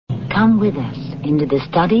come with us into the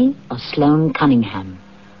study of Sloan Cunningham,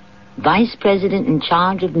 Vice President in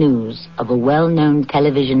charge of news of a well-known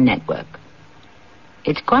television network.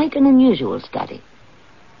 It's quite an unusual study.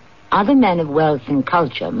 Other men of wealth and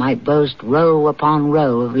culture might boast row upon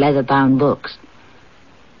row of leather-bound books.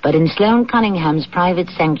 But in Sloan Cunningham's private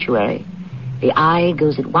sanctuary, the eye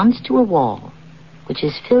goes at once to a wall, which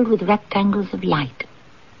is filled with rectangles of light,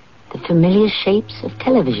 the familiar shapes of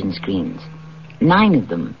television screens, 9 of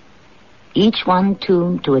them, each one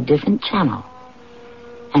tuned to a different channel.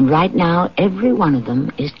 And right now, every one of them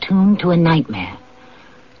is tuned to a nightmare,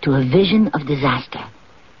 to a vision of disaster,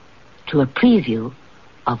 to a preview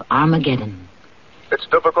of Armageddon. It's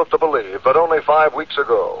difficult to believe, but only 5 weeks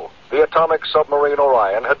ago, the atomic submarine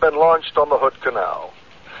Orion had been launched on the Hood Canal.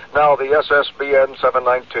 Now the SSBN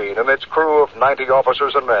 719 and its crew of 90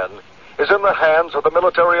 officers and men is in the hands of the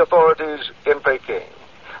military authorities in Peking,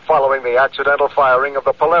 following the accidental firing of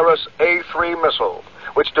the Polaris A-3 missile,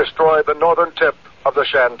 which destroyed the northern tip of the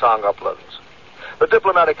Shantung uplands. The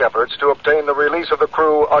diplomatic efforts to obtain the release of the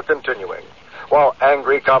crew are continuing, while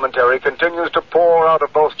angry commentary continues to pour out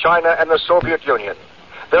of both China and the Soviet Union,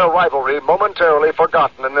 their rivalry momentarily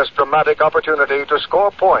forgotten in this dramatic opportunity to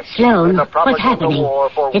score points. Sloan, what's happening?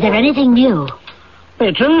 Is there anything new?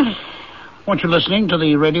 Petra, weren't you listening to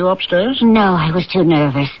the radio upstairs? No, I was too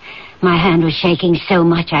nervous. My hand was shaking so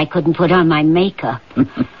much I couldn't put on my makeup.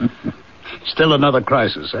 Still another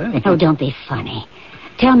crisis, eh? Oh, don't be funny.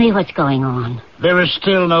 Tell me what's going on. There is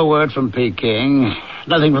still no word from Peking.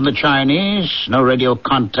 Nothing from the Chinese. No radio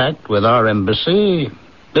contact with our embassy.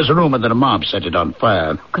 There's a rumor that a mob set it on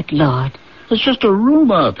fire. Good Lord. It's just a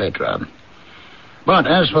rumor, Petra. But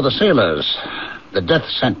as for the sailors, the death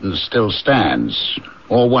sentence still stands.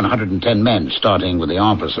 All 110 men, starting with the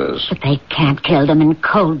officers. But they can't kill them in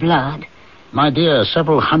cold blood. My dear,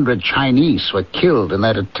 several hundred Chinese were killed in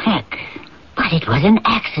that attack. But it was an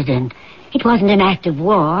accident. It wasn't an act of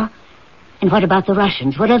war. And what about the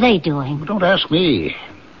Russians? What are they doing? Don't ask me.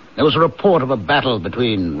 There was a report of a battle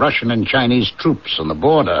between Russian and Chinese troops on the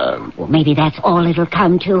border. Well, maybe that's all it'll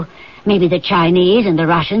come to. Maybe the Chinese and the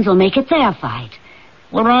Russians will make it their fight.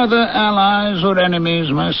 We're either allies or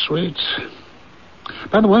enemies, my sweet.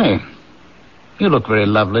 By the way, you look very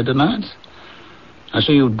lovely tonight. I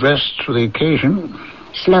see you dressed for the occasion.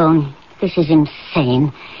 Sloan, this is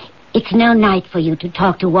insane. It's no night for you to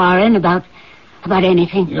talk to Warren about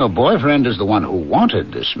anything. Your boyfriend is the one who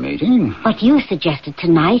wanted this meeting. But you suggested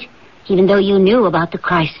tonight, even though you knew about the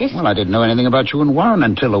crisis. Well, I didn't know anything about you and Warren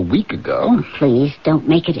until a week ago. Please, don't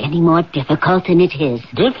make it any more difficult than it is.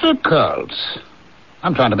 Difficult?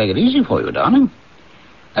 I'm trying to make it easy for you, darling.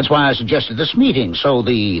 That's why I suggested this meeting, so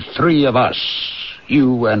the 3 of us,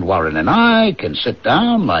 you and Warren and I, can sit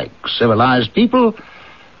down like civilized people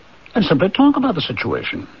and simply talk about the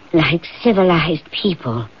situation. Like civilized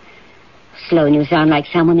people? Sloan, you sound like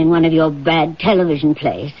someone in one of your bad television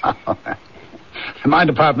plays. My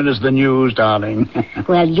department is the news, darling.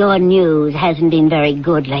 Well, your news hasn't been very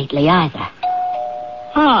good lately either.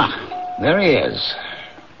 Ah, there he is.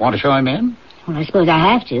 Want to show him in? Well, I suppose I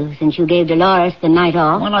have to, since you gave Dolores the night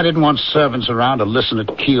off. Well, I didn't want servants around to listen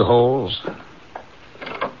at keyholes.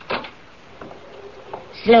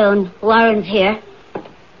 Sloan, Warren's here.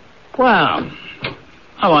 Well,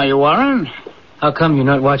 how are you, Warren? How come you're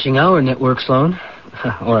not watching our network, Sloan?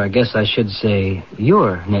 Or I guess I should say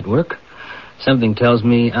your network. Something tells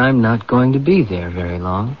me I'm not going to be there very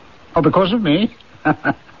long. Oh, because of me?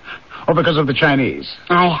 Or because of the Chinese?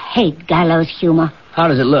 I hate gallows humor. How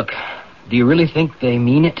does it look? Do you really think they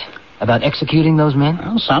mean it about executing those men?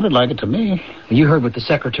 Well, sounded like it to me. You heard what the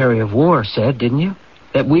Secretary of War said, didn't you?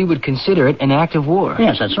 That we would consider it an act of war.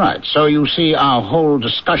 Yes, that's right. So you see, our whole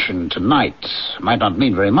discussion tonight might not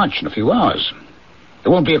mean very much in a few hours.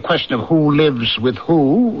 There won't be a question of who lives with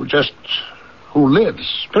who, just who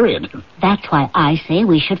lives, period. That's why I say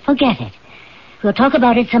we should forget it. We'll talk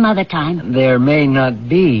about it some other time. There may not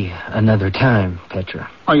be another time, Petra.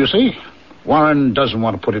 Oh, you see, Warren doesn't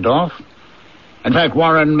want to put it off. In fact,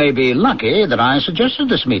 Warren may be lucky that I suggested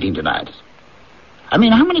this meeting tonight. I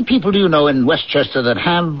mean, how many people do you know in Westchester that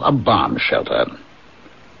have a bomb shelter?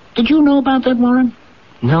 Did you know about that, Warren?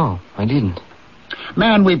 No, I didn't.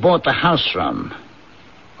 Man we bought the house from.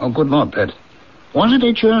 Oh, good Lord, Pet. Was it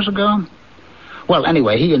 8 years ago? Well,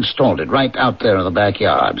 anyway, he installed it right out there in the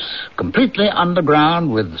backyard. Completely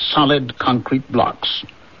underground with solid concrete blocks.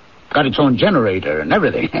 Got its own generator and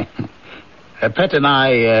everything. Pet and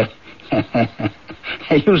I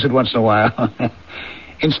use it once in a while.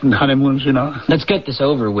 Instant honeymoons, you know. Let's get this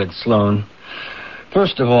over with, Sloan.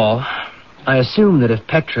 First of all, I assume that if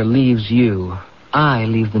Petra leaves you, I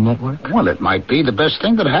leave the network? Well, it might be the best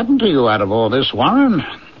thing that happened to you out of all this, Warren.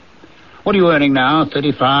 What are you earning now?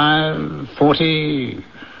 35, 40?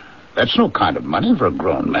 That's no kind of money for a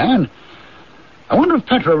grown man. I wonder if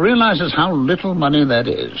Petra realizes how little money that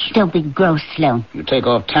is. Don't be gross, Sloan. You take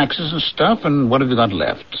off taxes and stuff, and what have you got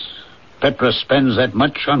left? Petra spends that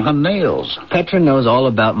much on her nails. Petra knows all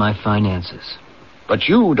about my finances. But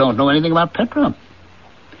you don't know anything about Petra.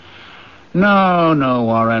 No,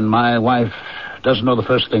 Warren. My wife doesn't know the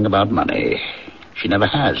first thing about money. She never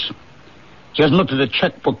has. She hasn't looked at a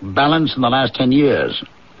checkbook balance in the last 10 years.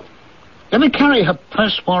 Ever carry her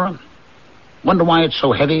purse, Warren? Wonder why it's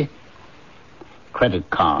so heavy? Credit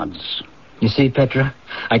cards. You see, Petra?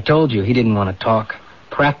 I told you he didn't want to talk.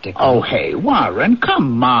 Practical. Oh, hey, Warren,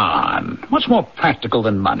 come on. What's more practical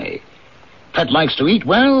than money? Pet likes to eat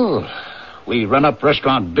well. We run up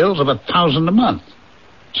restaurant bills of $1,000 a month.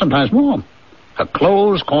 Sometimes more. Her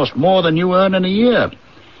clothes cost more than you earn in a year.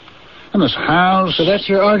 And this house... So that's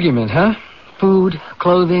your argument, huh? Food,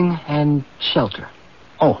 clothing, and shelter.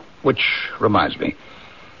 Oh, which reminds me.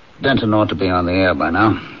 Denton ought to be on the air by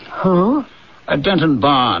now. Who? Denton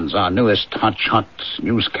Barnes, our newest hot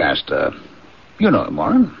newscaster. You know him,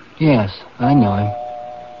 Warren. Yes, I know him.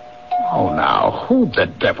 Oh, now, who the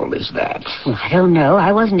devil is that? I don't know.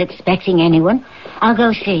 I wasn't expecting anyone. I'll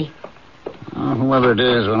go see. Whoever it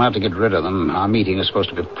is, we'll have to get rid of them. Our meeting is supposed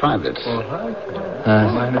to be private.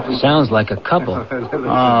 Sounds like a couple.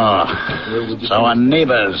 Oh, so our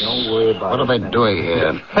neighbors. What are they doing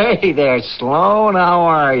here? Hey there, Sloan. How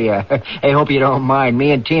are you? Hey, hope you don't mind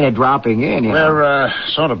me and Tina dropping in. We're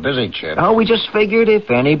sort of busy, Chip. Oh, we just figured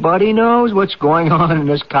if anybody knows what's going on in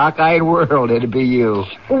this cockeyed world, it'd be you.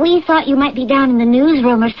 We thought you might be down in the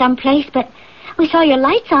newsroom or someplace, but we saw your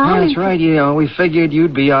lights on. That's right. We figured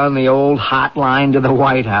you'd be on the old hotline to the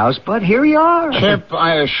White House, but here you are. Chip,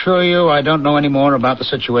 I assure you I don't know any more about the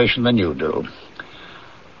situation than you do.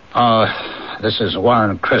 This is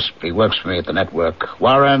Warren Crisp. He works for me at the network.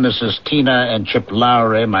 Warren, this is Tina and Chip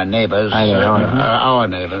Lowry, my neighbors. Our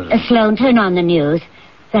neighbors. Sloan, turn on the news.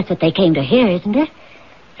 That's what they came to hear, isn't it?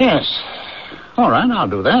 Yes. All right, I'll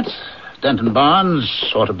do that. Denton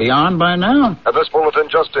Barnes ought to be on by now. And this bulletin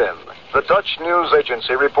just in. The Dutch news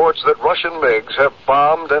agency reports that Russian MiGs have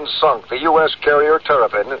bombed and sunk the U.S. carrier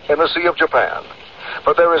Terrapin in the Sea of Japan.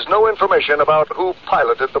 But there is no information about who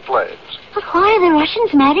piloted the planes. But why are the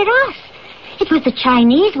Russians mad at us? It was the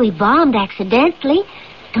Chinese we bombed accidentally.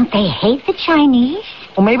 Don't they hate the Chinese?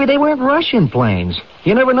 Well, maybe they weren't Russian planes.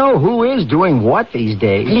 You never know who is doing what these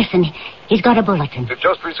days. Listen, he's got a bulletin. We've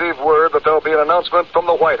just received word that there'll be an announcement from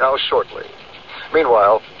the White House shortly.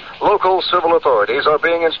 Meanwhile, local civil authorities are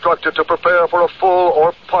being instructed to prepare for a full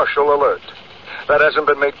or partial alert. That hasn't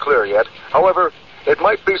been made clear yet. However, it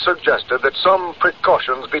might be suggested that some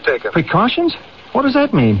precautions be taken. Precautions? What does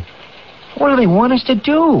that mean? What do they want us to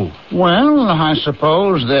do? Well, I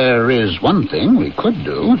suppose there is one thing we could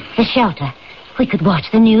do. The shelter. We could watch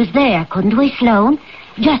the news there, couldn't we, Sloan?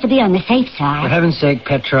 Just to be on the safe side. For heaven's sake,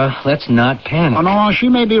 Petra, let's not panic. Oh, no, she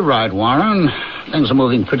may be right, Warren. Things are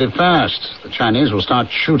moving pretty fast. The Chinese will start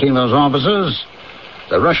shooting those officers.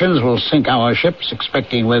 The Russians will sink our ships,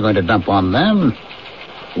 expecting we're going to dump on them.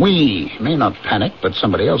 We may not panic, but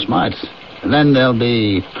somebody else might. And then they'll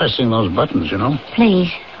be pressing those buttons, you know.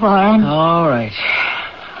 Please, Warren. All right.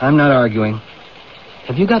 I'm not arguing.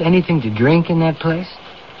 Have you got anything to drink in that place?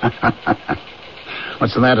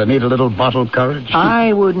 What's the matter? Need a little bottled courage?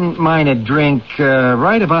 I wouldn't mind a drink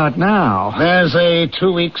right about now. There's a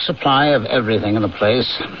 2-week supply of everything in the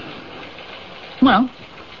place. Well,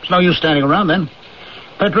 it's no use standing around then.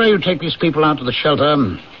 Petra, you take these people out to the shelter.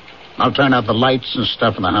 I'll turn out the lights and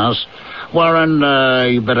stuff in the house. Warren,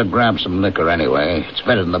 you better grab some liquor anyway. It's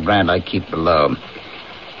better than the brand I keep below.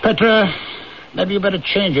 Petra, maybe you better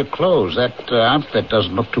change your clothes. That outfit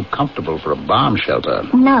doesn't look too comfortable for a bomb shelter.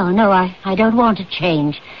 No, I don't want to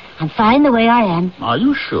change. I'm fine the way I am. Are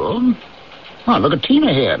you sure? Oh, look at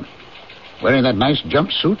Tina here. Wearing that nice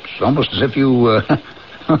jumpsuit, almost as if you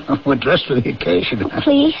were dressed for the occasion.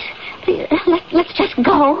 Please, let's just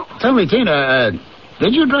go. Tell me, Tina,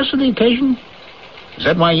 did you dress for the occasion? Is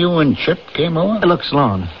that why you and Chip came over? Look,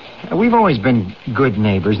 Sloan, we've always been good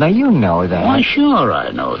neighbors. Now, you know that. Why, sure,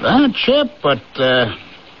 I know that, Chip, but,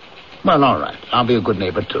 well, all right. I'll be a good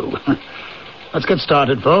neighbor, too. Let's get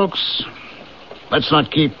started, folks. Let's not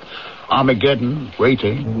keep Armageddon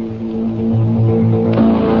waiting.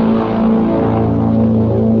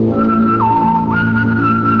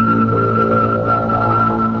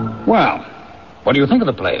 Well, what do you think of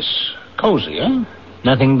the place? Cozy, eh?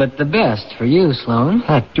 Nothing but the best for you, Sloan.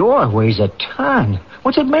 That door weighs a ton.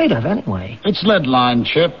 What's it made of, anyway? It's lead-lined,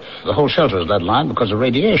 Chip. The whole shelter is lead-lined because of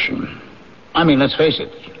radiation. I mean, let's face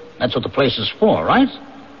it. That's what the place is for, right?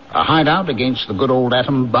 A hideout against the good old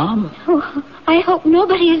atom bomb. Oh, I hope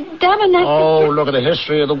nobody is dumb enough Oh, to... look at the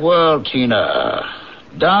history of the world, Tina.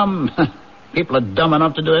 Dumb? People are dumb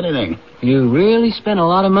enough to do anything. You really spent a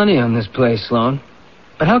lot of money on this place, Sloan.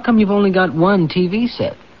 But how come you've only got one TV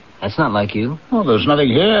set? That's not like you. Well, there's nothing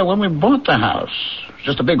here when we bought the house. It's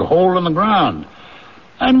just a big hole in the ground.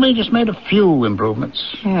 And we just made a few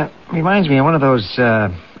improvements. Yeah, reminds me of one of those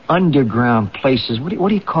underground places. What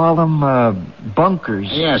do you call them? Bunkers.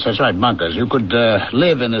 Yes, that's right, bunkers. You could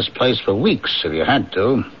live in this place for weeks if you had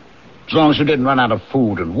to. As long as you didn't run out of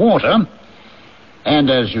food and water.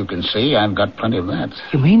 And as you can see, I've got plenty of that.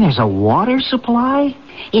 You mean there's a water supply?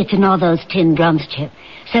 It's in all those tin drums, Chip.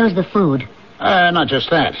 So's the food. Not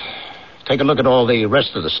just that. Take a look at all the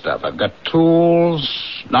rest of the stuff. I've got tools,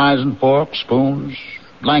 knives and forks, spoons,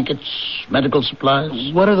 blankets, medical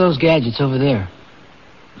supplies. What are those gadgets over there?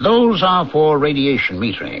 Those are for radiation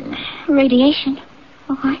metering. Radiation?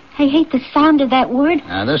 Oh, I hate the sound of that word.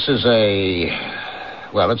 Now, this is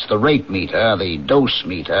it's the rate meter, the dose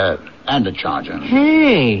meter, and a charger.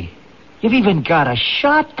 Hey, you've even got a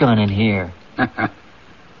shotgun in here.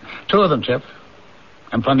 2 of them, Chip.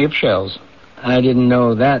 And plenty of shells. I didn't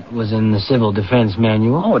know that was in the Civil Defense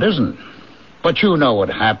Manual. Oh, it isn't. But you know what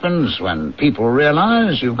happens when people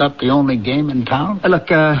realize you've got the only game in town. Look,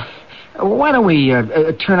 why don't we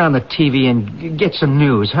turn on the TV and get some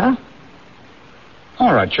news, huh?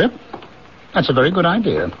 All right, Chip. That's a very good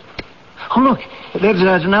idea. Oh, look, there's an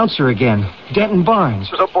announcer again. Denton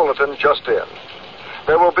Barnes. There's a bulletin just in.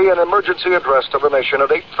 There will be an emergency address to the nation at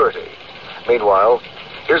 8:30. Meanwhile,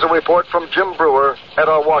 here's a report from Jim Brewer at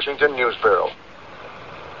our Washington News Bureau.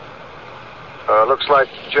 Looks like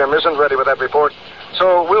Jim isn't ready with that report,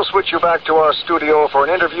 so we'll switch you back to our studio for an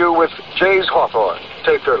interview with Jays Hawthorne,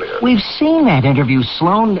 taped earlier. We've seen that interview,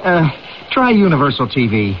 Sloan. Try Universal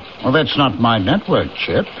TV. Well, that's not my network,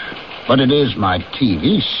 Chip. But it is my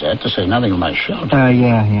TV set, to say nothing of my show.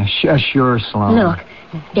 Sure, Sloan. Look,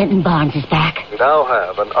 Denton Barnes is back. We now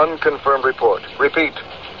have an unconfirmed report. Repeat,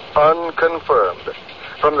 unconfirmed.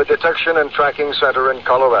 From the Detection and Tracking Center in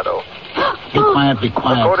Colorado. Be quiet, be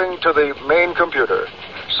quiet. According to the main computer,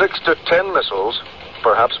 6 to 10 missiles,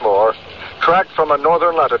 perhaps more, tracked from a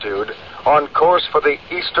northern latitude on course for the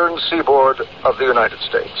eastern seaboard of the United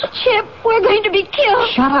States. Chip, we're going to be killed.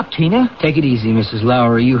 Shut up, Tina. Take it easy, Mrs.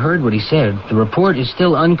 Lowry. You heard what he said. The report is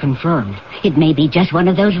still unconfirmed. It may be just one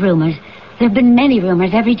of those rumors. There have been many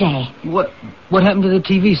rumors every day. What happened to the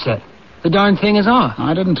TV set? The darn thing is off.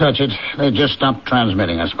 I didn't touch it. They just stopped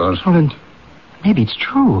transmitting, I suppose. Well, then, maybe it's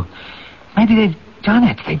true. Maybe they've done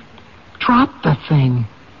it. They've dropped the thing.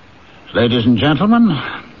 Ladies and gentlemen,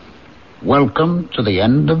 welcome to the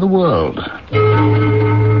end of the world.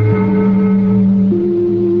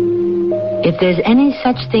 If there's any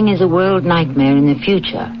such thing as a world nightmare in the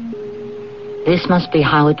future, this must be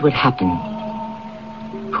how it would happen.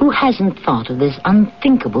 Who hasn't thought of this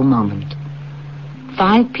unthinkable moment?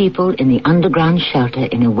 5 people in the underground shelter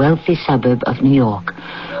in a wealthy suburb of New York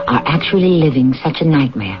are actually living such a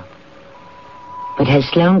nightmare. But has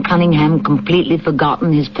Sloan Cunningham completely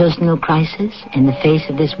forgotten his personal crisis in the face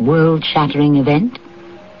of this world-shattering event?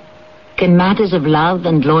 Can matters of love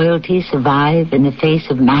and loyalty survive in the face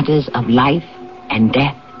of matters of life and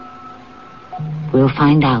death? We'll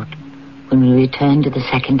find out when we return to the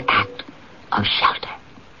second act of Shelter.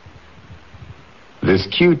 This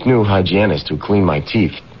cute new hygienist who cleaned my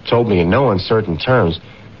teeth told me in no uncertain terms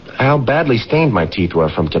how badly stained my teeth were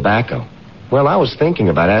from tobacco. Well, I was thinking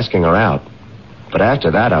about asking her out. But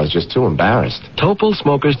after that, I was just too embarrassed. Topol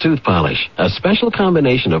Smoker's Tooth Polish, a special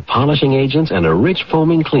combination of polishing agents and a rich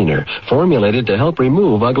foaming cleaner formulated to help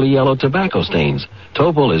remove ugly yellow tobacco stains.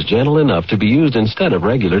 Topol is gentle enough to be used instead of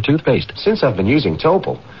regular toothpaste. Since I've been using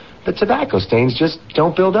Topol, the tobacco stains just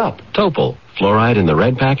don't build up. Topol, fluoride in the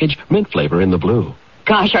red package, mint flavor in the blue.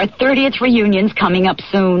 Gosh, our 30th reunion's coming up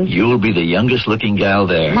soon. You'll be the youngest-looking gal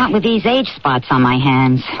there. Not with these age spots on my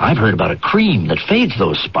hands. I've heard about a cream that fades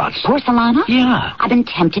those spots. Porcelana? Yeah. I've been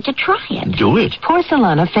tempted to try it. Do it.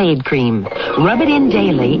 Porcelana Fade Cream. Rub it in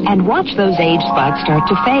daily and watch those age spots start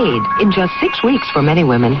to fade in just 6 weeks for many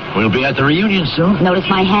women. We'll be at the reunion soon. Notice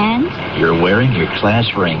my hands? You're wearing your class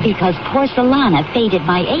ring. Because Porcelana faded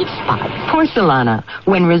my age spots. Porcelana.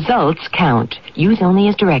 When results count. Use only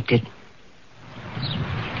as directed.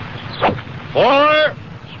 Boy,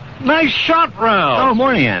 nice shot round. Oh,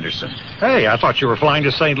 morning, Anderson. Hey, I thought you were flying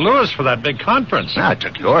to St. Louis for that big conference. I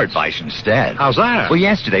took your advice instead. How's that? Well,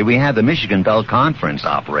 yesterday we had the Michigan Bell Conference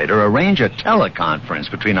operator arrange a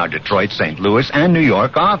teleconference between our Detroit, St. Louis, and New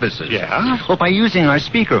York offices. Yeah? Well, by using our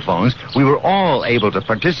speakerphones, we were all able to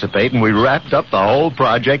participate, and we wrapped up the whole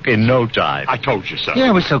project in no time. I told you so.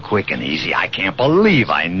 Yeah, it was so quick and easy. I can't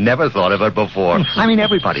believe I never thought of it before. I mean,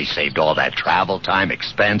 everybody saved all that travel time,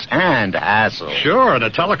 expense, and hassle. Sure, and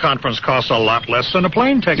a teleconference costs a lot less than a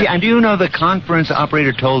plane ticket. Yeah, and do you know the conference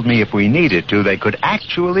operator told me if we needed to, they could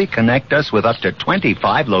actually connect us with up to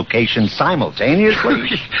 25 locations simultaneously?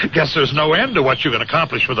 Guess there's no end to what you can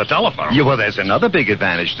accomplish with a telephone. Yeah, well, there's another big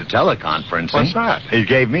advantage to teleconferencing. What's that? It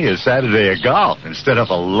gave me a Saturday of golf instead of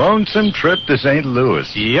a lonesome trip to St.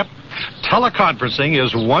 Louis. Yep. Teleconferencing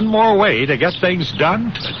is one more way to get things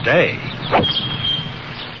done today.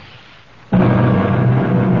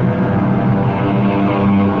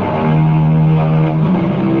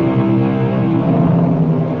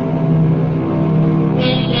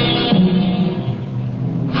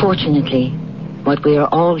 Fortunately, what we are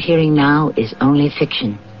all hearing now is only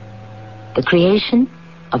fiction. The creation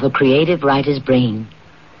of a creative writer's brain.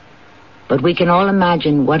 But we can all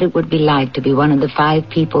imagine what it would be like to be one of the 5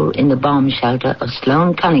 people in the bomb shelter of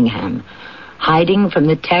Sloan Cunningham, hiding from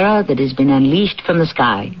the terror that has been unleashed from the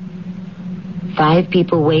sky. 5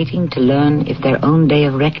 people waiting to learn if their own day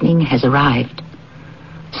of reckoning has arrived.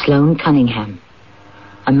 Sloan Cunningham,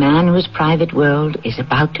 a man whose private world is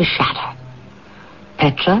about to shatter.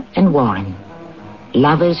 Petra and Warren,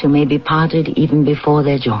 lovers who may be parted even before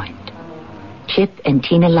they're joined. Chip and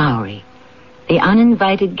Tina Lowry, the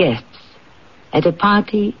uninvited guests at a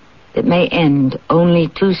party that may end only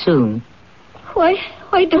too soon. Why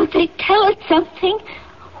don't they tell us something?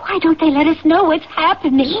 Why don't they let us know what's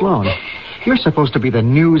happening? Sloan, you're supposed to be the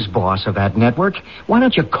news boss of that network. Why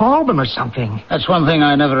don't you call them or something? That's one thing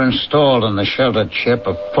I never installed in the shelter, Chip,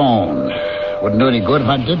 a phone. Wouldn't do any good if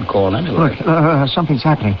I did call anyway. Look, something's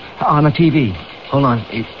happening on the TV. Hold on.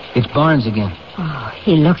 It's Barnes again. Oh,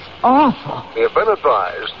 he looks awful. We have been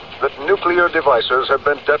advised that nuclear devices have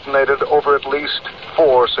been detonated over at least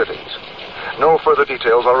 4 cities. No further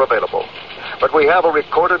details are available. But we have a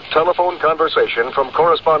recorded telephone conversation from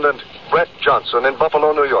correspondent Brett Johnson in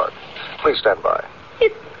Buffalo, New York. Please stand by.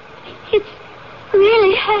 It's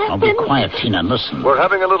really happened. Oh, be quiet, Tina. Listen. We're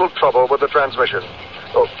having a little trouble with the transmission.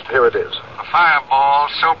 Oh, here it is. A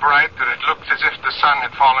fireball so bright that it looked as if the sun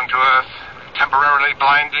had fallen to earth, temporarily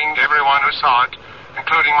blinding everyone who saw it,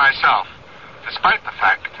 including myself, despite the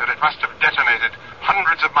fact that it must have detonated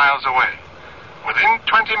hundreds of miles away. Within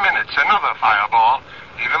 20 minutes, another fireball,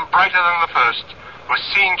 even brighter than the first, was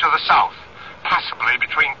seen to the south, possibly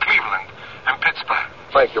between Cleveland and Pittsburgh.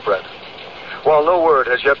 Thank you, Brett. While no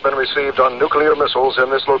word has yet been received on nuclear missiles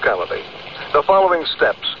in this locality, the following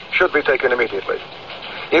steps should be taken immediately.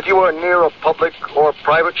 If you are near a public or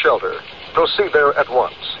private shelter, proceed there at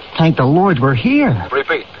once. Thank the Lord we're here.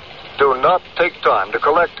 Repeat, do not take time to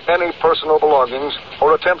collect any personal belongings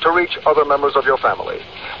or attempt to reach other members of your family,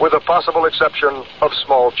 with the possible exception of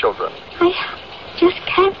small children. I just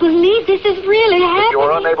can't believe this is really happening. If you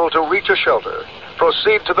are unable to reach a shelter,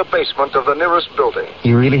 proceed to the basement of the nearest building.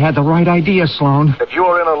 You really had the right idea, Sloan. If you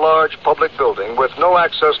are in a large public building with no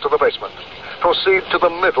access to the basement, proceed to the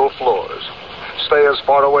middle floors. Stay as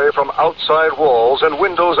far away from outside walls and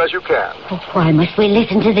windows as you can. Oh, why must we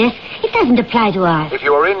listen to this? It doesn't apply to us. If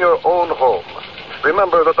you are in your own home,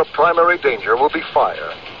 remember that the primary danger will be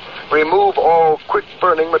fire. Remove all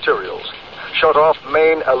quick-burning materials. Shut off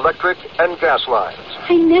main electric and gas lines.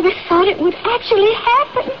 I never thought it would actually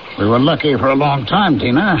happen. We were lucky for a long time,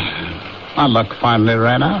 Tina. Our luck finally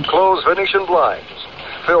ran out. Close Venetian blinds.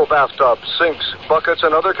 Fill bathtubs, sinks, buckets,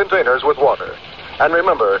 and other containers with water. And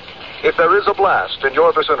remember, if there is a blast in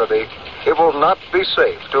your vicinity, it will not be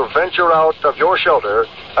safe to venture out of your shelter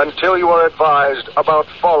until you are advised about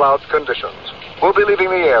fallout conditions. We'll be leaving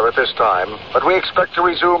the air at this time, but we expect to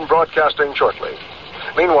resume broadcasting shortly.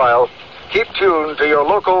 Meanwhile, keep tuned to your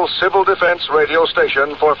local civil defense radio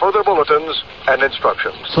station for further bulletins and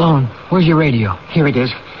instructions. Sloan, where's your radio? Here it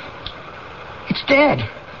is. It's dead.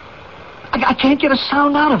 I can't get a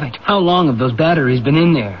sound out of it. How long have those batteries been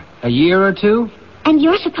in there? A year or 2? And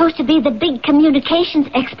you're supposed to be the big communications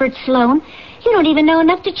expert, Sloan. You don't even know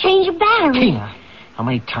enough to change a battery. Tina, how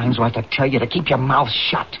many times do I have to tell you to keep your mouth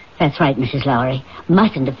shut? That's right, Mrs. Lowry.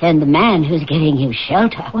 Mustn't offend the man who's giving you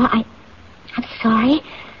shelter. Well, I'm sorry.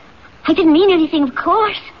 I didn't mean anything, of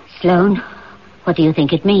course. Sloan, what do you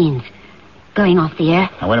think it means? Going off the air?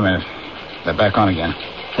 Now, wait a minute. They're back on again.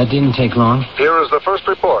 That didn't take long. Here is the first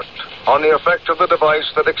report on the effect of the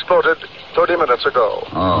device that exploded 30 minutes ago.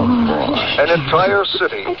 Oh, boy. An entire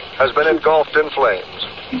city has been engulfed in flames.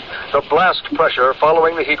 The blast pressure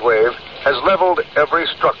following the heat wave has leveled every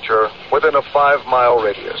structure within a 5-mile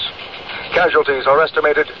radius. Casualties are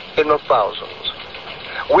estimated in the thousands.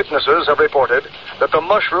 Witnesses have reported that the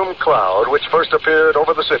mushroom cloud, which first appeared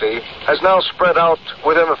over the city, has now spread out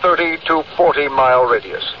within a 30 to 40-mile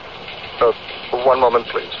radius. One moment,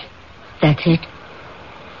 please. That's it.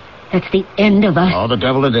 That's the end of us. Oh, the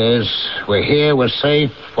devil it is. We're here, we're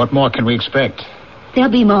safe. What more can we expect?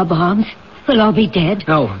 There'll be more bombs. We'll all be dead.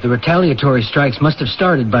 No, the retaliatory strikes must have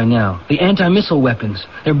started by now. The anti-missile weapons.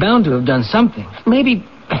 They're bound to have done something. Maybe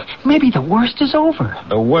the worst is over.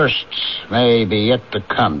 The worst may be yet to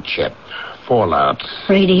come, Chip. Fallout.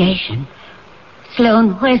 Radiation.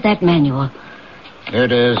 Sloan, where's that manual? Here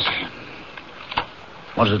it is.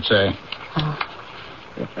 What does it say?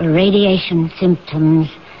 Radiation symptoms.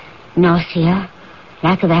 Nausea.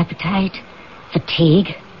 Lack of appetite.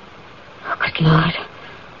 Fatigue. Oh, good Lord.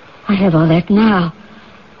 I have all that now.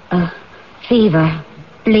 Fever.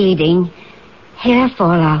 Bleeding. Hair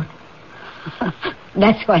fallout.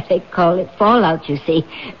 That's why they call it fallout, you see.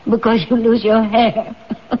 Because you lose your hair.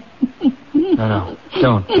 No,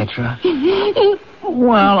 don't, Petra.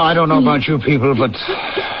 Well, I don't know about you people, but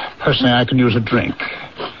personally I can use a drink.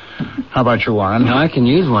 How about you, Warren? No, I can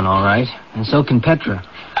use one, all right. And so can Petra.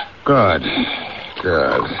 Good.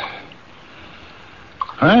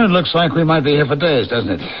 Well, it looks like we might be here for days, doesn't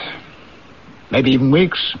it? Maybe even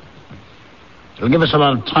weeks. It'll give us a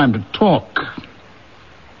lot of time to talk,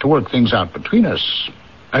 to work things out between us.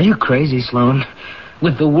 Are you crazy, Sloan?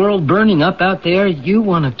 With the world burning up out there, you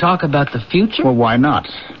want to talk about the future? Well, why not?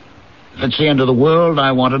 If it's the end of the world,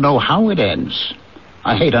 I want to know how it ends.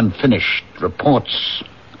 I hate unfinished reports.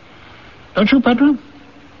 Don't you, Petra?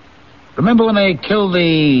 Remember when they killed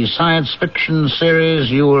the science fiction series,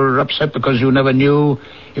 you were upset because you never knew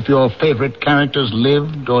if your favorite characters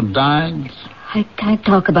lived or died? I can't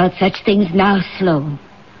talk about such things now, Sloan.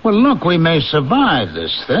 Well, look, we may survive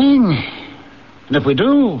this thing. And if we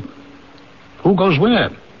do, who goes where?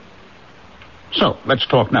 So, let's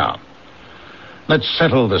talk now. Let's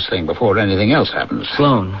settle this thing before anything else happens.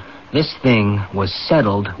 Sloan, this thing was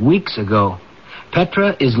settled weeks ago.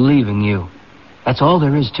 Petra is leaving you. That's all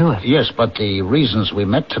there is to it. Yes, but the reasons we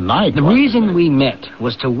met tonight... The reason we met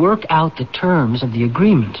was to work out the terms of the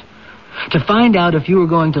agreement. To find out if you were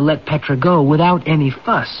going to let Petra go without any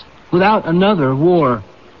fuss. Without another war.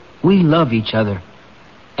 We love each other.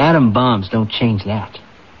 Atom bombs don't change that.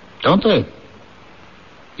 Don't they?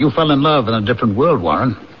 You fell in love in a different world,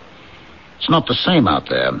 Warren. It's not the same out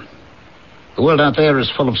there. The world out there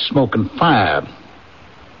is full of smoke and fire.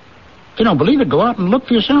 If you don't believe it, go out and look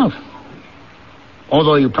for yourself.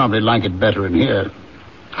 Although you probably like it better in here.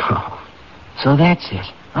 Oh, so that's it,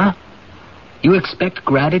 huh? You expect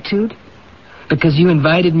gratitude? Because you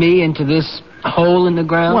invited me into this hole in the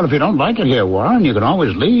ground? Well, if you don't like it here, Warren, you can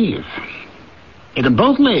always leave. You can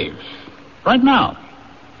both leave. Right now.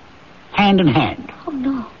 Hand in hand. Oh,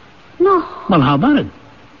 no. Well, how about it?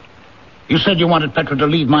 You said you wanted Petra to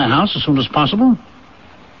leave my house as soon as possible.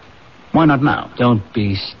 Why not now? Don't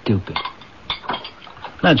be stupid.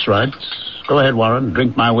 That's right. Go ahead, Warren.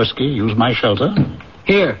 Drink my whiskey. Use my shelter.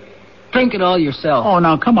 Here. Drink it all yourself. Oh,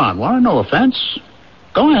 now, come on, Warren. No offense.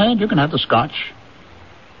 Go ahead. You can have the scotch.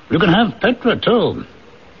 You can have Petra, too.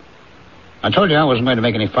 I told you I wasn't going to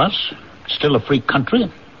make any fuss. It's still a free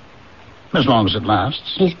country. As long as it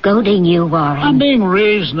lasts. He's goading you, Warren. I'm being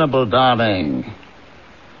reasonable, darling.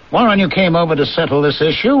 Warren, you came over to settle this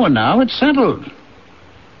issue, and now it's settled.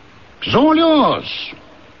 It's all yours.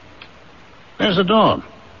 There's the door.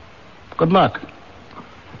 Good luck.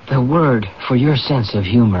 The word for your sense of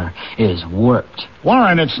humor is warped.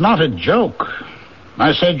 Warren, it's not a joke.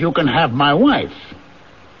 I said you can have my wife.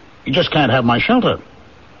 You just can't have my shelter.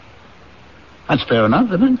 That's fair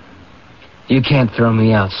enough, isn't it? You can't throw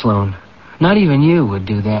me out, Sloan. Not even you would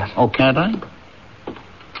do that. Oh, can't I?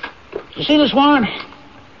 You see this, Warren?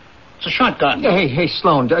 It's a shotgun. Hey,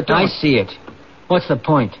 Sloan, don't... I see it. What's the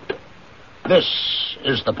point? This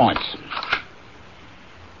is the point.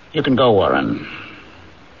 You can go, Warren.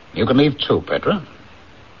 You can leave too, Petra.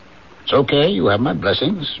 It's okay. You have my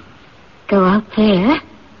blessings. Go out there?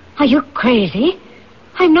 Are you crazy?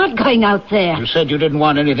 I'm not going out there. You said you didn't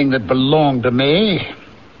want anything that belonged to me.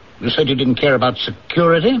 You said you didn't care about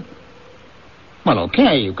security. Well,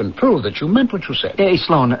 okay, you can prove that you meant what you said. Hey,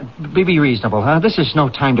 Sloan, be reasonable, huh? This is no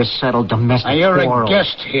time to settle domestic quarrels. You're a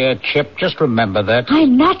guest here, Chip. Just remember that.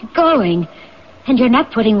 I'm not going. And you're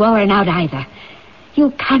not putting Warren out either.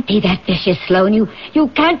 You can't be that vicious, Sloan. You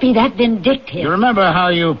can't be that vindictive. You remember how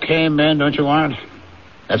you came in, don't you, Warren?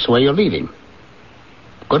 That's the way you're leading.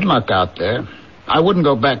 Good luck out there. I wouldn't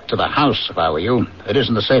go back to the house if I were you. It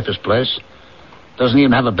isn't the safest place. Doesn't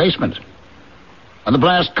even have a basement. When the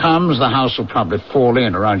blast comes, the house will probably fall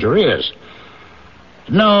in around your ears.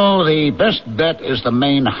 No, the best bet is the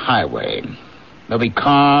main highway. There'll be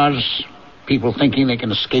cars, people thinking they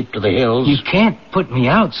can escape to the hills. You can't put me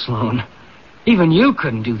out, Sloan. Even you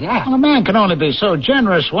couldn't do that. Well, a man can only be so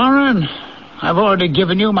generous, Warren. I've already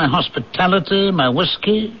given you my hospitality, my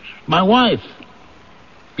whiskey, my wife.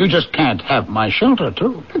 You just can't have my shelter,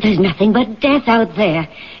 too. But there's nothing but death out there.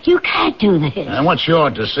 You can't do this. And what's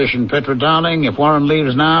your decision, Petra, darling? If Warren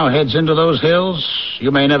leaves now, heads into those hills,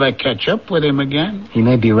 you may never catch up with him again. You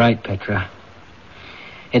may be right, Petra.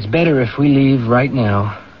 It's better if we leave right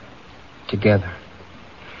now, together.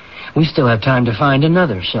 We still have time to find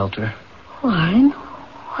another shelter. Warren,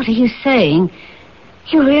 what are you saying?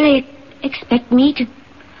 You really expect me to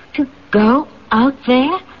go out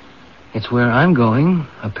there? It's where I'm going,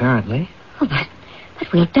 apparently. Oh, but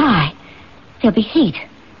we'll die. There'll be heat,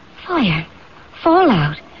 fire,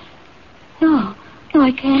 fallout. No,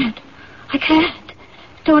 I can't. I can't.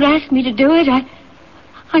 Don't ask me to do it. I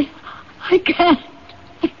can't.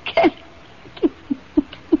 I can't.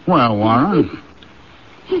 Well, Warren,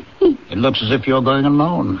 it looks as if you're going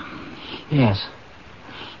alone. Yes,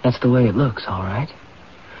 that's the way it looks, all right.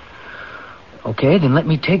 Okay, then let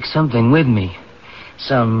me take something with me.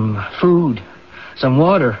 Some food, some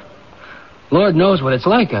water. Lord knows what it's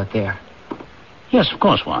like out there. Yes, of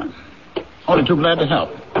course, Warren. Only too glad to help.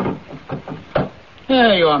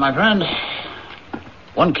 There you are, my friend.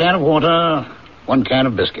 1 can of water, 1 can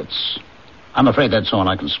of biscuits. I'm afraid that's all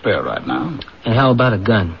I can spare right now. And how about a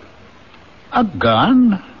gun? A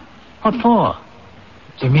gun? What for?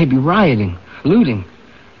 There may be rioting, looting.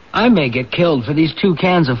 I may get killed for these 2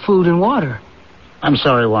 cans of food and water. I'm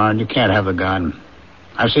sorry, Warren. You can't have the gun.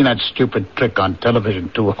 I've seen that stupid trick on television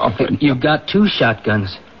too often. You've got 2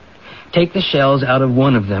 shotguns. Take the shells out of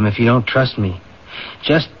one of them if you don't trust me.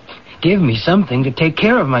 Just give me something to take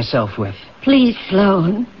care of myself with. Please,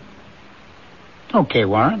 Sloan. Okay,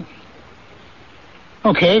 Warren.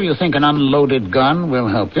 Okay, if you think an unloaded gun will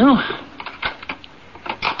help you.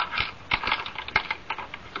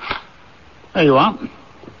 There you are.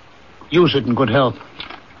 Use it in good health.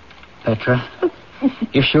 Petra,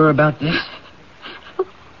 you sure about this?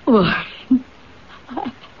 Warren,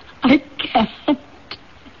 I can't.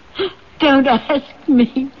 Don't ask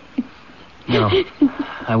me. No,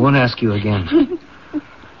 I won't ask you again.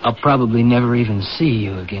 I'll probably never even see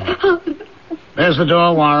you again. There's the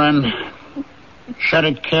door, Warren. Shut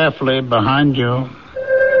it carefully behind you.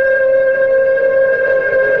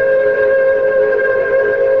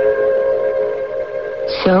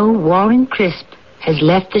 So Warren Crisp has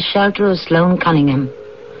left the shelter of Sloan Cunningham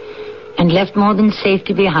and left more than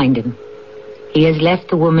safety behind him. He has left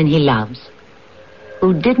the woman he loves,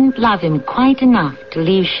 who didn't love him quite enough to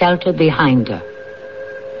leave shelter behind her.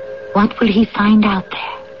 What will he find out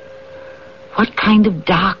there? What kind of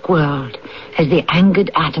dark world has the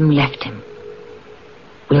angered atom left him?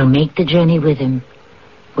 We'll make the journey with him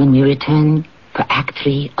when we return for Act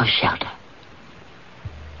 3 of Shelter.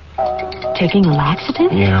 Taking a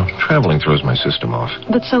laxative? Yeah, traveling throws my system off.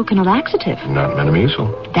 But so can a laxative. Not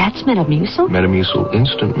Metamucil. That's Metamucil? Metamucil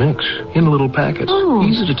Instant Mix in little packets. Oh.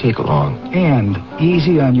 Easy to take along. And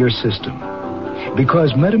easy on your system.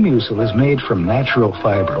 Because Metamucil is made from natural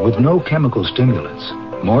fiber with no chemical stimulants.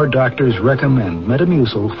 More doctors recommend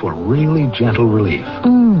Metamucil for really gentle relief.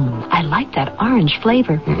 I like that orange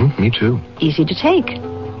flavor. Me too. Easy to take.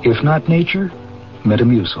 If not nature,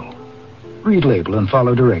 Metamucil. Read label and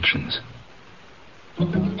follow directions.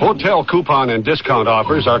 Hotel coupon and discount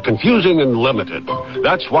offers are confusing and limited.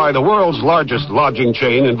 That's why the world's largest lodging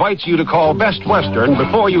chain invites you to call Best Western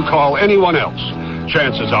before you call anyone else.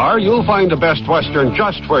 Chances are you'll find a Best Western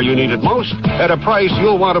just where you need it most at a price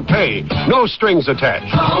you'll want to pay. No strings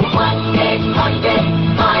attached. Call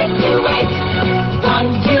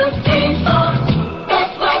 1-800-528-1234.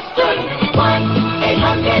 Best Western.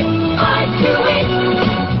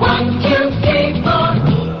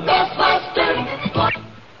 1-800-528-1234. Best Western.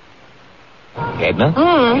 Edna?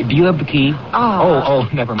 Do you have the key? Oh,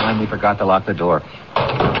 never mind. We forgot to lock the door.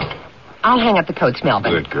 I'll hang up the coats,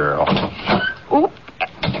 Melvin. Good girl. Oop.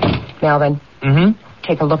 Melvin.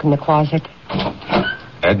 Take a look in the closet.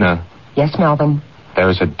 Edna, Yes, Melvin.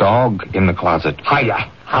 there's a dog in the closet. Hiya.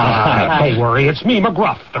 Don't worry, it's me,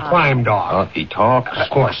 McGruff, the crime dog. He talks. Of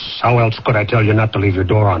course. How else could I tell you not to leave your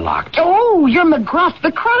door unlocked? Oh, Oh, you're McGruff,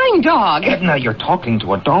 the crying dog. Edna, you're talking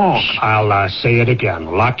to a dog. I'll say it again.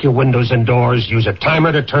 Lock your windows and doors. Use a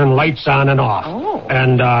timer to turn lights on and off. Oh.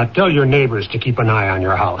 And tell your neighbors to keep an eye on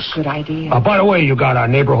your house. Good idea. By the way, you got a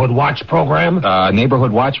neighborhood watch program?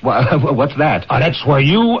 Neighborhood watch? What's that? That's where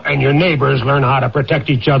you and your neighbors learn how to protect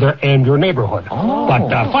each other and your neighborhood. Oh. But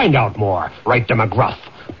find out more. Write to McGruff,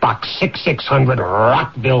 Box 6600,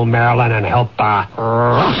 Rockville, Maryland, and help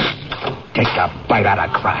take a bite out of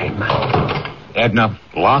crime. Edna,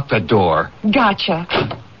 lock the door. Gotcha.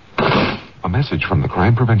 A message from the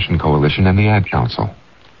Crime Prevention Coalition and the Ad Council.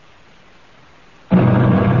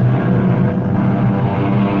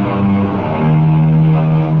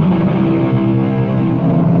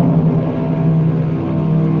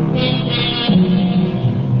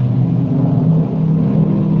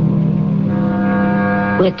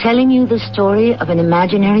 We're telling you the story of an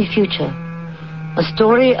imaginary future, a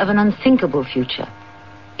story of an unthinkable future,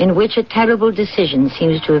 in which a terrible decision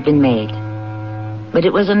seems to have been made. But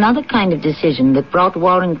it was another kind of decision that brought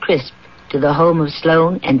Warren Crisp to the home of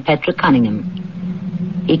Sloane and Petra Cunningham.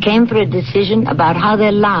 He came for a decision about how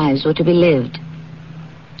their lives were to be lived.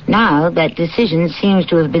 Now that decision seems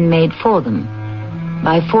to have been made for them,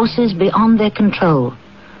 by forces beyond their control,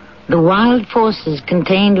 the wild forces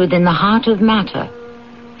contained within the heart of matter,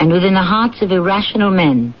 and within the hearts of irrational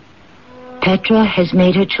men. Petra has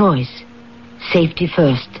made her choice. Safety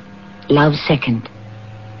first, love second.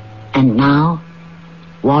 And now,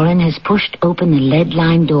 Warren has pushed open the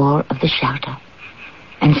lead-lined door of the shelter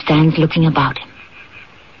and stands looking about him.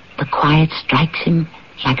 The quiet strikes him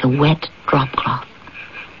like a wet drop cloth.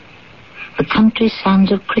 The country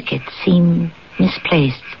sounds of cricket seem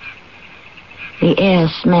misplaced. The air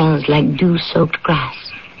smells like dew-soaked grass.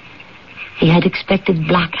 He had expected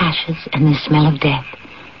black ashes and the smell of death,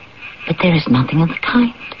 but there is nothing of the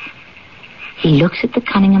kind. He looks at the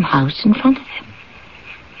Cunningham house in front of him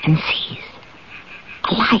and sees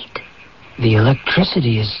a light. The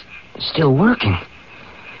electricity is still working.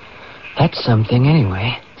 That's something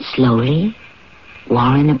anyway. Slowly,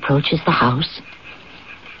 Warren approaches the house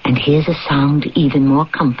and hears a sound even more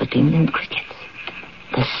comforting than crickets.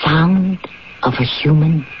 The sound of a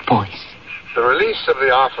human voice. The release of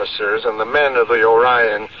the officers and the men of the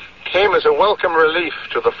Orion came as a welcome relief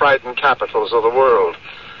to the frightened capitals of the world,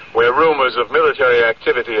 where rumors of military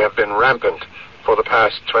activity have been rampant for the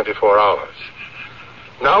past 24 hours.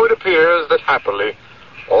 Now it appears that happily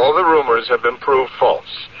all the rumors have been proved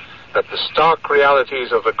false, that the stark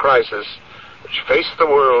realities of the crisis which faced the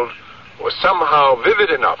world were somehow vivid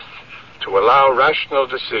enough to allow rational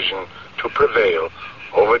decision to prevail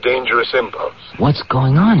over dangerous impulse. What's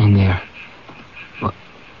going on in there? Well,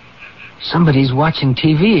 somebody's watching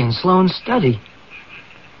TV in Sloane's study.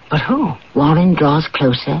 But who? Warren draws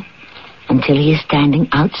closer until he is standing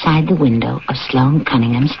outside the window of Sloane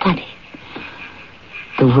Cunningham's study.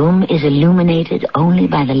 The room is illuminated only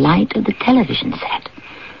by the light of the television set,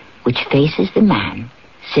 which faces the man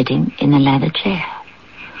sitting in a leather chair.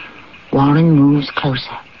 Warren moves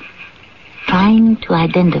closer, trying to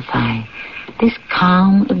identify this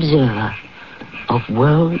calm observer of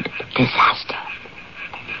world disaster.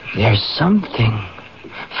 There's something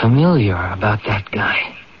familiar about that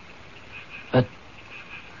guy. But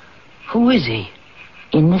who is he?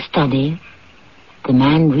 In the study, the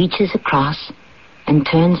man reaches across and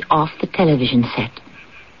turns off the television set.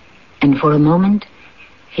 And for a moment,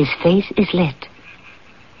 his face is lit,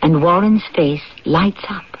 and Warren's face lights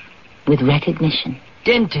up with recognition.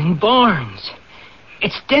 Denton Barnes.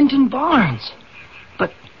 It's Denton Barnes.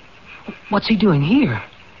 But what's he doing here?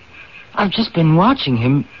 I've just been watching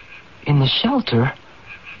him in the shelter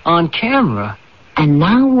on camera. And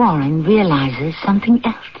now Warren realizes something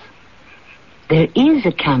else. There is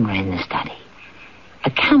a camera in the study. A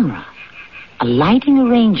camera, a lighting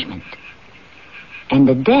arrangement, and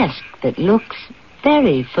a desk that looks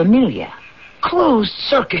very familiar. Closed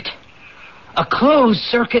circuit. A closed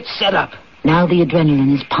circuit setup. Now the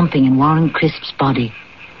adrenaline is pumping in Warren Crisp's body.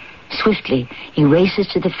 Swiftly, he races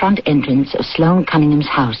to the front entrance of Sloane Cunningham's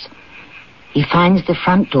house. He finds the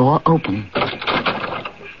front door open.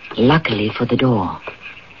 Luckily for the door,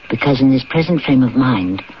 because in his present frame of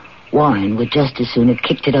mind, Warren would just as soon have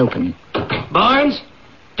kicked it open. Barnes?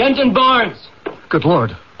 Denton Barnes! Good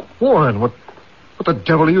Lord. Warren, what the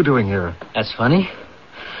devil are you doing here? That's funny.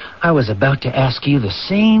 I was about to ask you the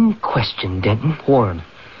same question, Denton. Warren,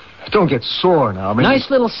 don't get sore now. Nice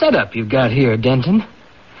little setup you've got here, Denton.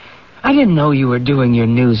 I didn't know you were doing your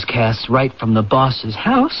newscasts right from the boss's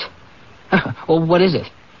house. Well, what is it?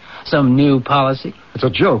 Some new policy? It's a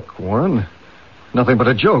joke, Warren. Nothing but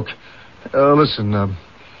a joke. Listen,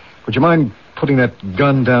 Would you mind putting that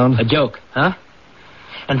gun down? A joke, huh?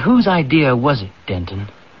 And whose idea was it, Denton?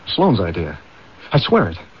 Sloane's idea. I swear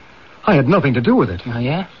it. I had nothing to do with it. Oh,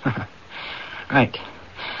 yeah? Right.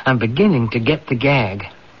 I'm beginning to get the gag.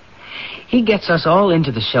 He gets us all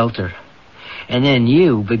into the shelter. And then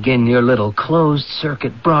you begin your little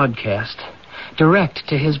closed-circuit broadcast. Direct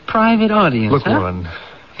to his private audience, Look, Warren,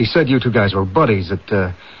 he said you two guys were buddies,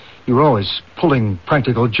 that you were always pulling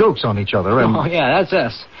practical jokes on each other, and... Oh, yeah, that's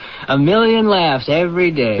us. 1,000,000 laughs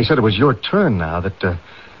every day. He said it was your turn now, that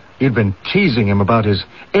you'd been teasing him about his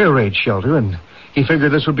air raid shelter, and he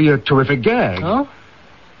figured this would be a terrific gag. Oh?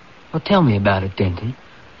 Well, tell me about it, Denton.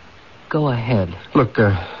 Go ahead. Look,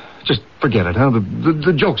 just forget it, huh?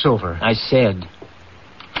 The joke's over. I said.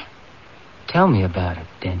 Tell me about it,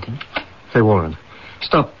 Denton. Hey, Warren,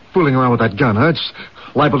 stop fooling around with that gun, huh? It's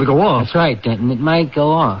liable to go off. That's right, Denton. It might go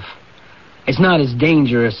off. It's not as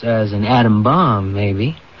dangerous as an atom bomb,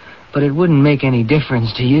 maybe, but it wouldn't make any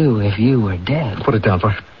difference to you if you were dead. Put it down,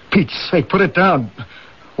 for Pete's sake. Put it down.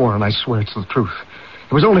 Warren, I swear it's the truth.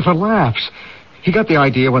 It was only for laughs. He got the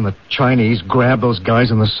idea when the Chinese grabbed those guys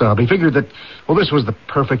in the sub. He figured that, well, this was the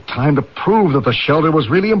perfect time to prove that the shelter was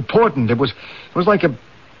really important. It was like a,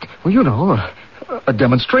 well, you know, a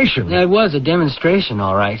demonstration. Yeah, it was a demonstration,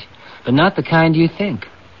 all right, but not the kind you think.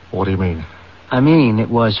 What do you mean? I mean, it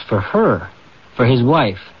was for her, for his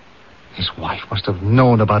wife. His wife must have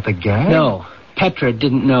known about the gag? No, Petra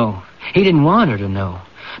didn't know. He didn't want her to know,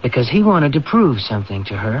 because he wanted to prove something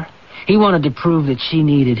to her. He wanted to prove that she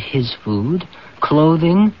needed his food,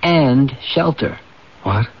 clothing, and shelter.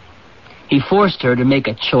 What? He forced her to make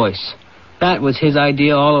a choice. That was his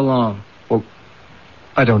idea all along. Well,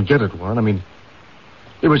 I don't get it, Warren. I mean,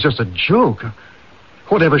 it was just a joke.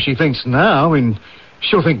 Whatever she thinks now, I mean,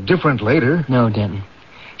 she'll think different later. No, Denton.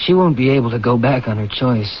 She won't be able to go back on her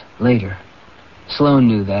choice later. Sloane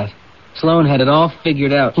knew that. Sloane had it all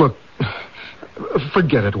figured out. Look,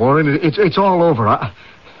 forget it, Warren. It's all over.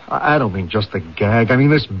 I don't mean just the gag. I mean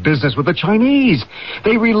this business with the Chinese.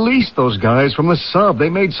 They released those guys from the sub. They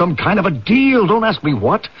made some kind of a deal. Don't ask me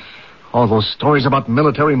what. All those stories about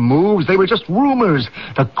military moves, they were just rumors.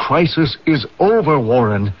 The crisis is over,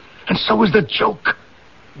 Warren. And so is the joke.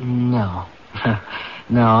 No.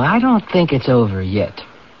 No, I don't think it's over yet.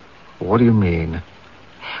 What do you mean?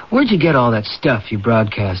 Where'd you get all that stuff you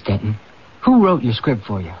broadcast, Denton? Who wrote your script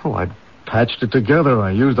for you? Oh, I patched it together.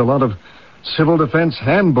 I used a lot of civil defense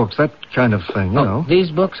handbooks, that kind of thing, you know. These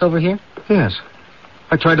books over here? Yes.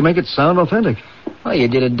 I tried to make it sound authentic. Well, you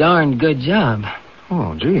did a darn good job.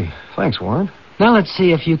 Oh, gee. Thanks, Warren. Now let's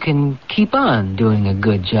see if you can keep on doing a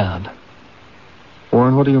good job.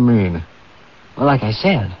 Warren, what do you mean? Well, like I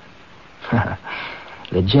said,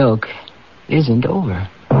 the joke isn't over.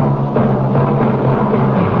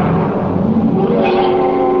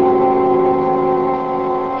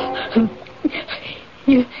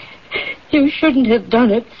 You shouldn't have done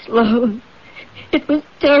it, Sloane. It was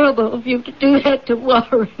terrible of you to do that to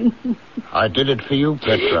Warren. I did it for you,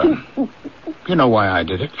 Petra. You know why I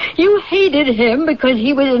did it. You hated him because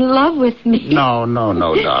he was in love with me. No,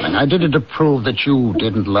 darling. I did it to prove that you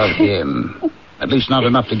didn't love him. At least not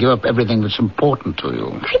enough to give up everything that's important to you.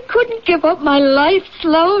 I couldn't give up my life,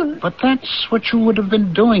 Sloane. But that's what you would have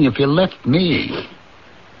been doing if you left me.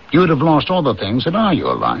 You would have lost all the things that are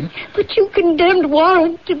your life. But you condemned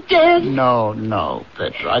Warren to death. No,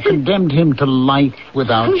 Petra. I condemned him to life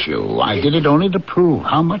without you. I did it only to prove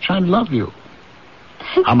how much I love you.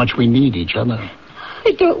 How much we need each other.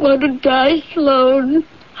 I don't want to die, Sloane.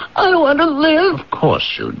 I want to live. Of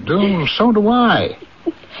course you do. So do I.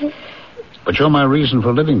 But you're my reason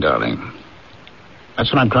for living, darling.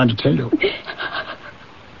 That's what I'm trying to tell you.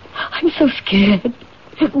 I'm so scared.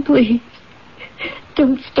 Please,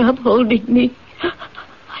 don't stop holding me.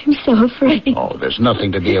 I'm so afraid. Oh, there's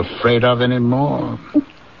nothing to be afraid of anymore.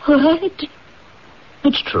 What?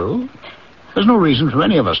 It's true. There's no reason for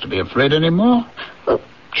any of us to be afraid anymore.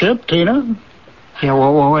 Chip, Tina? Yeah,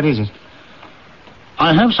 well, what is it?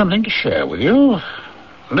 I have something to share with you.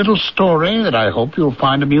 A little story that I hope you'll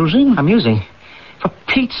find amusing. Amusing? For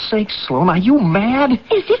Pete's sake, Sloane, are you mad? As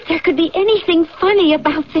if there could be anything funny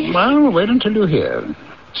about this. Well, wait until you hear.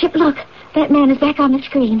 Chip, look. That man is back on the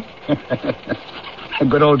screen.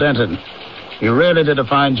 Good old Denton. You really did a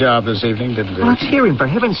fine job this evening, didn't you? Let's hear him, for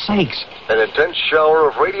heaven's sakes. An intense shower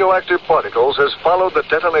of radioactive particles has followed the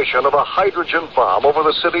detonation of a hydrogen bomb over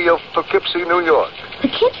the city of Poughkeepsie, New York.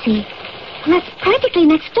 Poughkeepsie? That's practically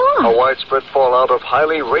next door. A widespread fallout of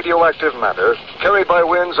highly radioactive matter carried by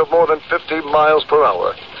winds of more than 50 miles per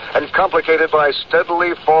hour and complicated by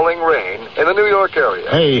steadily falling rain in the New York area.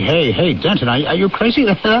 Hey, Denton, are you crazy?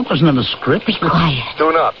 That wasn't in the script. Be quiet.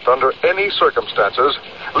 Do not, under any circumstances,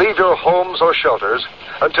 leave your homes or shelters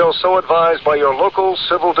until so advised by your local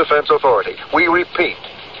civil defense authority. We repeat,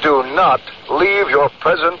 do not leave your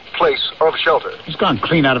present place of shelter. He's gone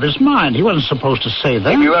clean out of his mind. He wasn't supposed to say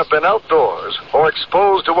that. If you have been outdoors or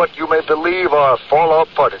exposed to what you may believe are fallout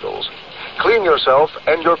particles, clean yourself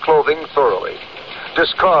and your clothing thoroughly.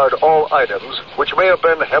 Discard all items which may have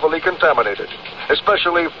been heavily contaminated,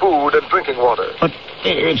 especially food and drinking water. But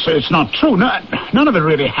it's not true. None of it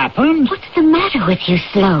really happened. What's the matter with you,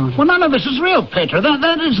 Sloan? Well, none of this is real, Petra.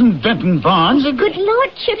 That isn't Denton Barnes. Good Lord,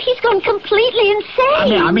 Chip, he's gone completely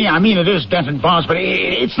insane. I mean, it is Denton Barnes, but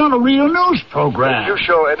it's not a real news program. If you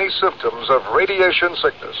show any symptoms of radiation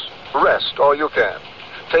sickness, rest all you can.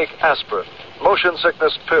 Take aspirin, motion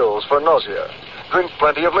sickness pills for nausea. Drink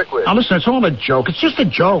plenty of liquid. Now, listen, it's all a joke. It's just a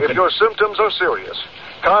joke. If your symptoms are serious,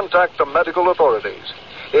 contact the medical authorities,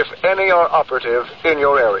 if any are operative in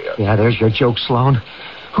your area. Yeah, there's your joke, Sloan.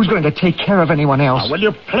 Who's going to take care of anyone else? Now, will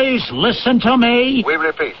you please listen to me? We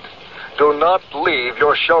repeat, do not leave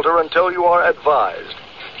your shelter until you are advised.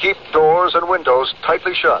 Keep doors and windows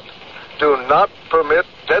tightly shut. Do not permit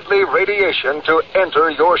deadly radiation to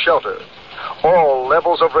enter your shelter. All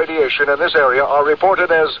levels of radiation in this area are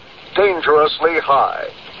reported as dangerously high.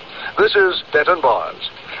 This is Denton Barnes,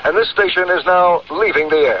 and this station is now leaving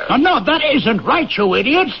the air. No, that isn't right, you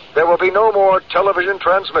idiot. There will be no more television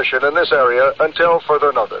transmission in this area until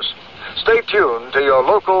further notice. Stay tuned to your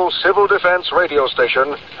local civil defense radio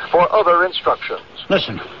station for other instructions.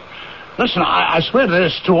 Listen, I swear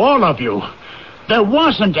this to all of you. There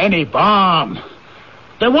wasn't any bomb.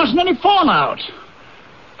 There wasn't any fallout.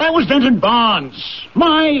 That was Denton Barnes.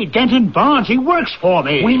 My Denton Barnes. He works for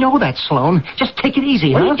me. We know that, Sloan. Just take it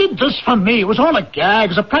easy, Well, huh? he did this for me. It was all a gag. It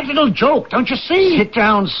was a practical joke. Don't you see? Sit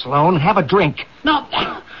down, Sloan. Have a drink. No.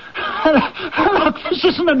 Look, this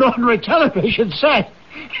isn't an ordinary television set.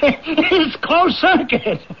 It's closed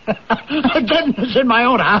circuit. Denton's in my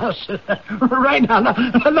own house. Right now.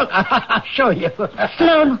 Look, I'll show you.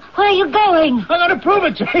 Sloan, where are you going? I'm going to prove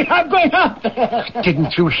it to you. I'm going out there.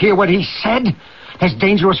 Didn't you hear what he said? There's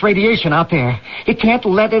dangerous radiation out there. You can't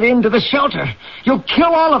let it into the shelter. You'll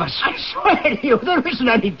kill all of us. I swear to you, there isn't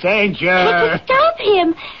any danger. But stop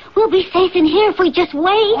him. We'll be safe in here if we just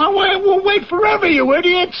wait. We'll wait forever, you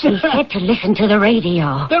idiots. We had to listen to the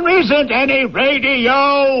radio. There isn't any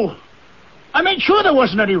radio. I mean, sure there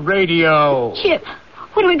wasn't any radio. Chip,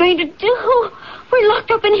 what are we going to do? We're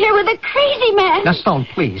locked up in here with a crazy man. Now, Stone,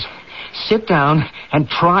 please. Sit down and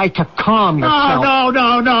try to calm yourself.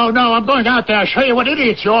 No. I'm going out there. I'll show you what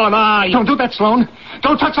idiots you all are. Don't do that, Sloan.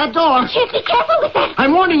 Don't touch that door. Chip, be careful with that.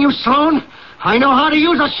 I'm warning you, Sloan. I know how to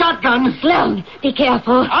use a shotgun. Sloan, be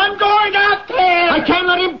careful. I'm going out there. I can't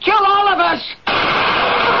let him kill all of us.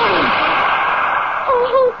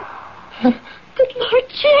 Oh, good Lord,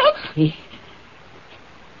 Chip.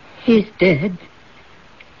 He's dead.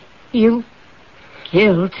 You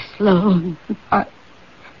killed Sloan.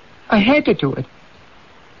 I had to do it.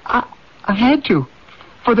 I had to.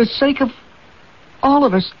 For the sake of all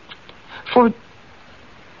of us. For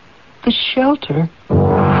the shelter.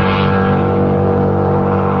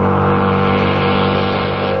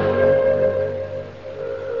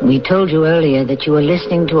 We told you earlier that you were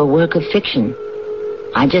listening to a work of fiction.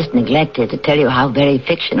 I just neglected to tell you how very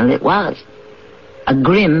fictional it was. A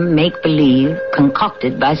grim make-believe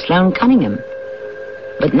concocted by Sloan Cunningham.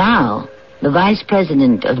 But now, the vice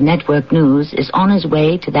president of Network News is on his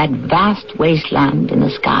way to that vast wasteland in the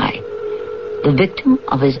sky, the victim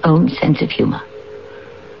of his own sense of humor.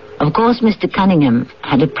 Of course, Mr. Cunningham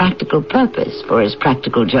had a practical purpose for his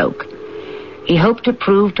practical joke. He hoped to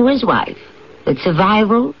prove to his wife that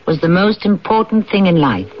survival was the most important thing in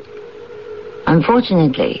life.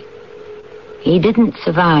 Unfortunately, he didn't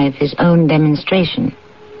survive his own demonstration.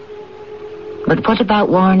 But what about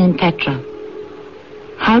Warren and Petra?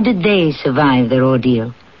 How did they survive their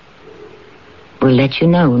ordeal? We'll let you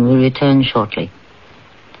know when we return shortly.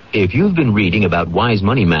 If you've been reading about wise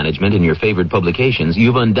money management in your favorite publications,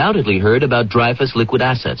 you've undoubtedly heard about Dreyfus Liquid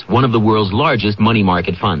Assets, one of the world's largest money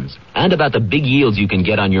market funds, and about the big yields you can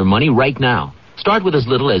get on your money right now. Start with as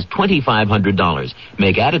little as $2,500.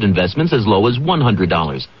 Make added investments as low as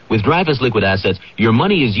 $100. With Dreyfus Liquid Assets, your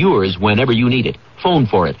money is yours whenever you need it. Phone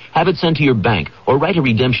for it, have it sent to your bank, or write a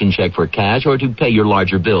redemption check for cash or to pay your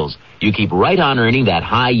larger bills. You keep right on earning that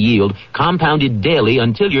high yield, compounded daily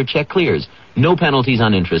until your check clears. No penalties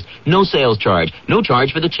on interest, no sales charge, no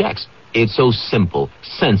charge for the checks. It's so simple,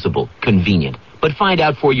 sensible, convenient. But find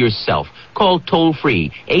out for yourself. Call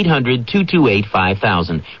toll-free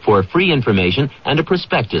 800-228-5000 for free information and a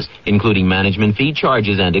prospectus, including management fee,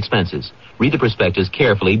 charges, and expenses. Read the prospectus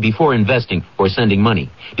carefully before investing or sending money.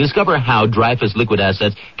 Discover how Dreyfus Liquid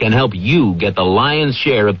Assets can help you get the lion's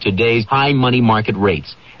share of today's high money market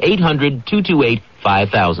rates.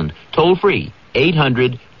 800-228-5000. Toll-free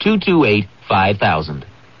 800-228-5000.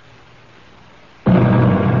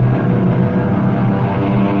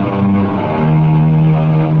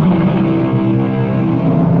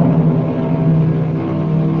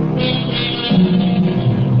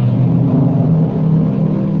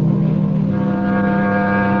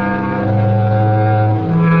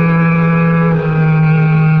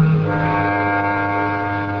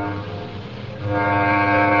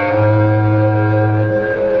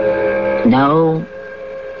 No,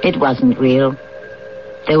 it wasn't real.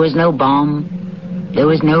 There was no bomb. There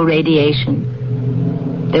was no radiation.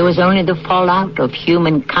 There was only the fallout of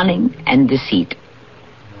human cunning and deceit.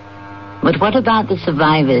 But what about the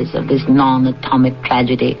survivors of this non-atomic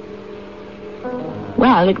tragedy?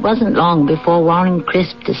 Well, it wasn't long before Warren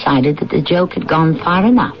Crisp decided that the joke had gone far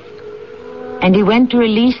enough. And he went to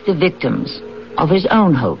release the victims of his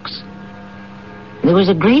own hoax. There was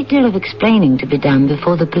a great deal of explaining to be done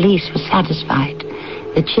before the police were satisfied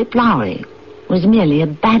that Chip Lowry was merely a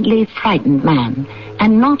badly frightened man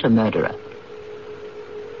and not a murderer.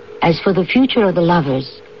 As for the future of the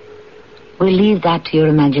lovers, we'll leave that to your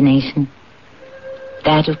imagination.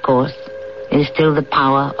 That, of course, is still the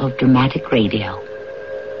power of dramatic radio.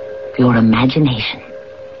 Your imagination.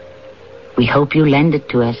 We hope you lend it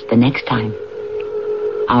to us the next time.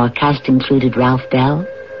 Our cast included Ralph Bell,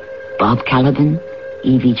 Bob Caliban,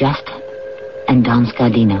 Evie Juster, and Don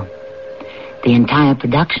Scardino. The entire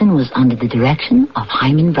production was under the direction of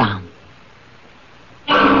Hyman Brown.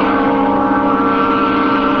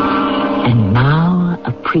 And now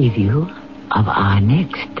a preview of our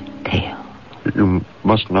next tale. You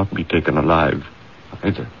must not be taken alive,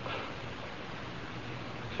 either.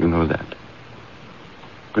 You know that.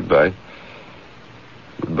 Goodbye.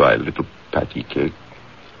 Goodbye, little patty cake.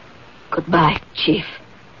 Goodbye, Chief.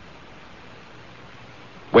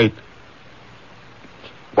 Wait.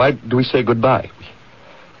 Why do we say goodbye?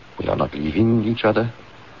 We are not leaving each other.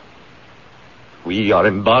 We are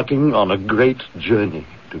embarking on a great journey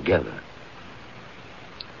together.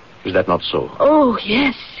 Is that not so? Oh,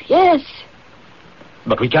 yes, yes.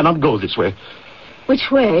 But we cannot go this way. Which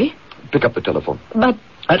way? Pick up the telephone. But...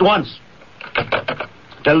 At once.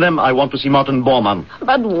 Tell them I want to see Martin Bormann.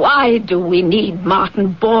 But why do we need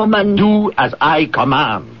Martin Bormann? Do as I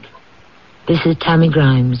command. This is Tammy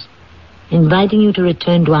Grimes, inviting you to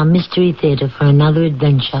return to our Mystery Theater for another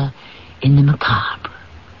adventure in the macabre.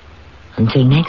 Until next